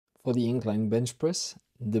For the incline bench press,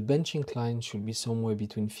 the bench incline should be somewhere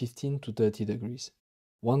between 15 to 30 degrees.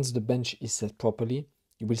 Once the bench is set properly,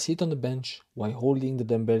 you will sit on the bench while holding the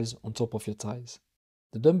dumbbells on top of your thighs.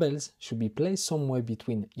 The dumbbells should be placed somewhere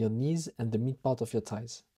between your knees and the mid part of your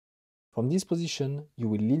thighs. From this position, you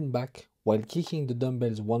will lean back while kicking the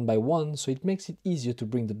dumbbells one by one, so it makes it easier to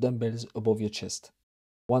bring the dumbbells above your chest.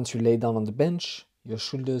 Once you lay down on the bench, your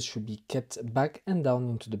shoulders should be kept back and down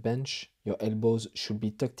into the bench, your elbows should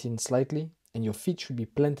be tucked in slightly, and your feet should be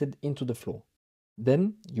planted into the floor.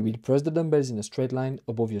 Then, you will press the dumbbells in a straight line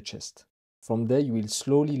above your chest. From there, you will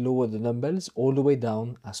slowly lower the dumbbells all the way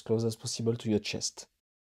down as close as possible to your chest.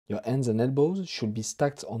 Your hands and elbows should be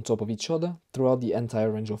stacked on top of each other throughout the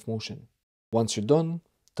entire range of motion. Once you're done,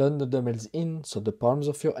 turn the dumbbells in so the palms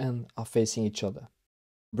of your hand are facing each other.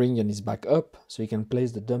 Bring your knees back up so you can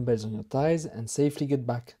place the dumbbells on your thighs and safely get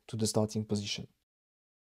back to the starting position.